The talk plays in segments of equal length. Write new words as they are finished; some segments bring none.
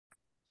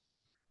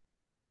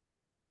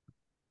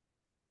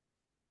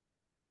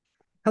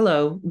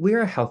Hello,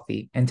 we're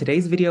Healthy, and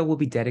today's video will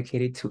be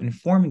dedicated to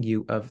informing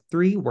you of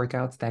 3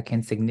 workouts that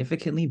can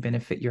significantly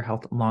benefit your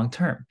health long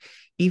term,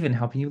 even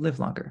helping you live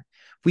longer.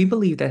 We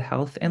believe that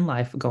health and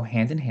life go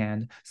hand in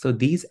hand, so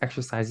these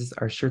exercises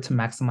are sure to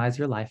maximize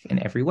your life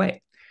in every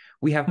way.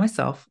 We have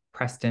myself,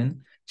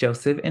 Preston,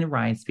 Joseph, and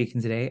Ryan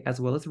speaking today, as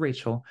well as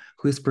Rachel,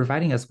 who is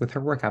providing us with her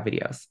workout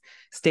videos.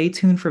 Stay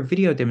tuned for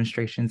video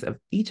demonstrations of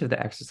each of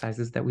the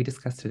exercises that we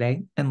discussed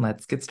today, and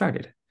let's get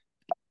started.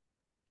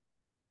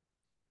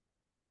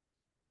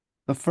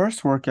 The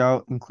first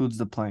workout includes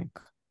the plank.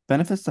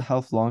 Benefits to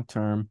health long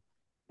term.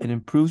 It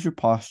improves your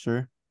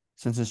posture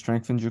since it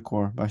strengthens your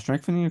core. By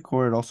strengthening your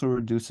core, it also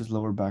reduces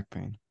lower back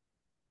pain.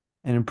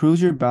 It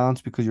improves your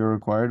balance because you're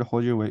required to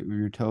hold your weight with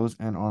your toes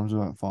and arms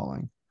without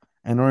falling.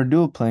 In order to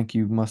do a plank,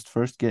 you must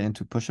first get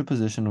into push-up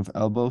position with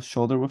elbows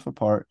shoulder width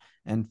apart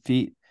and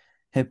feet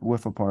hip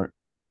width apart.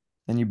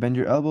 Then you bend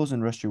your elbows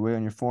and rest your weight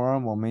on your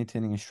forearm while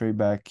maintaining a straight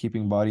back,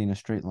 keeping body in a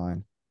straight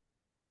line.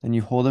 Then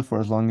you hold it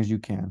for as long as you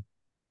can.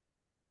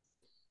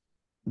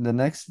 The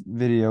next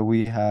video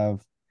we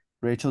have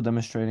Rachel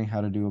demonstrating how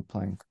to do a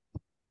plank.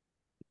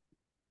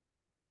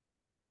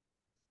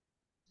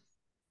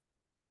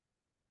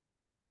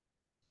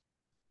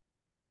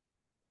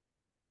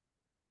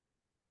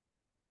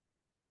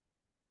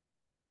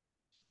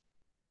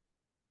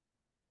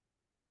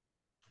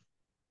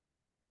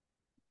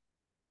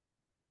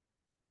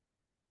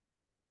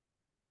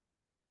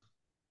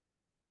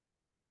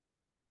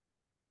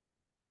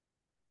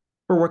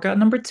 For workout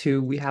number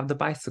 2, we have the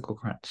bicycle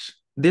crunch.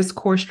 This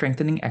core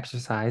strengthening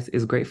exercise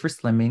is great for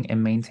slimming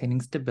and maintaining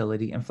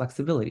stability and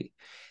flexibility.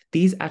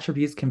 These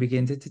attributes can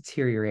begin to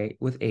deteriorate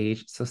with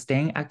age, so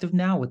staying active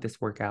now with this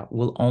workout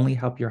will only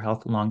help your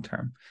health long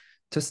term.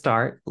 To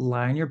start,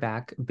 lie on your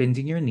back,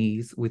 bending your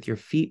knees with your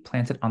feet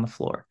planted on the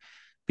floor.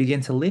 Begin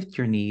to lift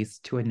your knees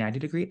to a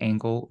 90-degree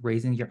angle,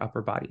 raising your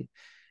upper body.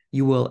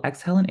 You will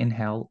exhale and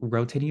inhale,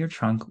 rotating your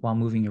trunk while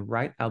moving your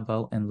right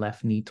elbow and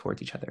left knee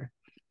towards each other.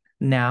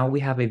 Now we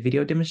have a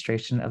video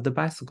demonstration of the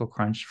bicycle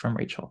crunch from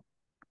Rachel.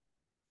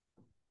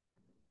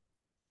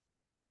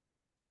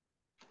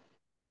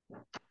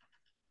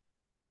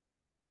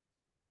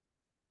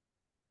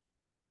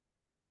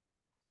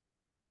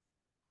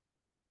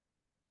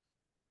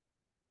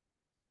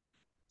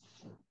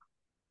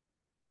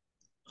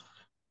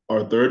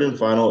 Our third and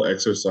final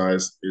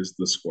exercise is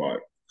the squat.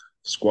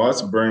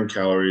 Squats burn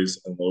calories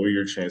and lower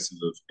your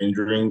chances of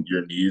injuring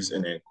your knees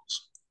and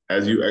ankles.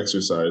 As you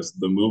exercise,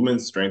 the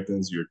movement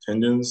strengthens your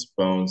tendons,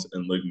 bones,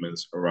 and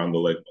ligaments around the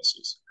leg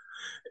muscles.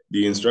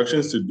 The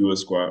instructions to do a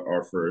squat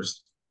are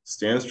first,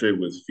 stand straight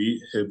with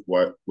feet hip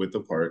width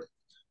apart,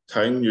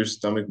 tighten your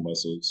stomach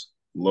muscles,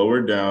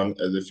 lower down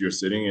as if you're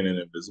sitting in an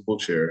invisible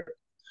chair,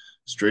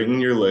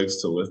 straighten your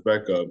legs to lift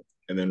back up,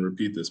 and then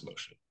repeat this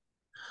motion.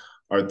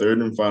 Our third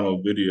and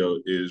final video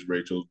is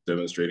Rachel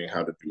demonstrating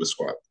how to do a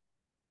squat.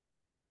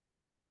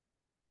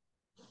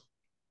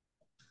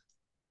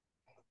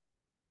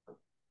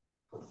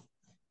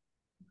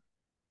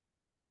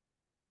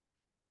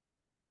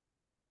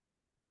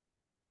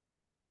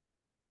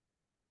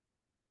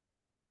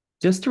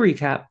 Just to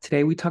recap,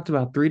 today we talked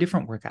about 3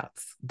 different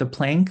workouts: the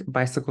plank,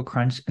 bicycle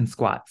crunch, and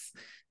squats.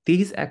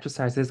 These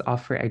exercises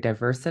offer a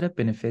diverse set of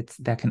benefits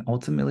that can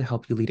ultimately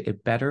help you lead a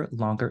better,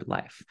 longer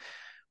life.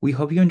 We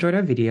hope you enjoyed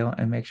our video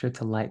and make sure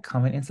to like,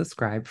 comment, and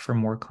subscribe for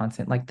more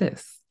content like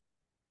this.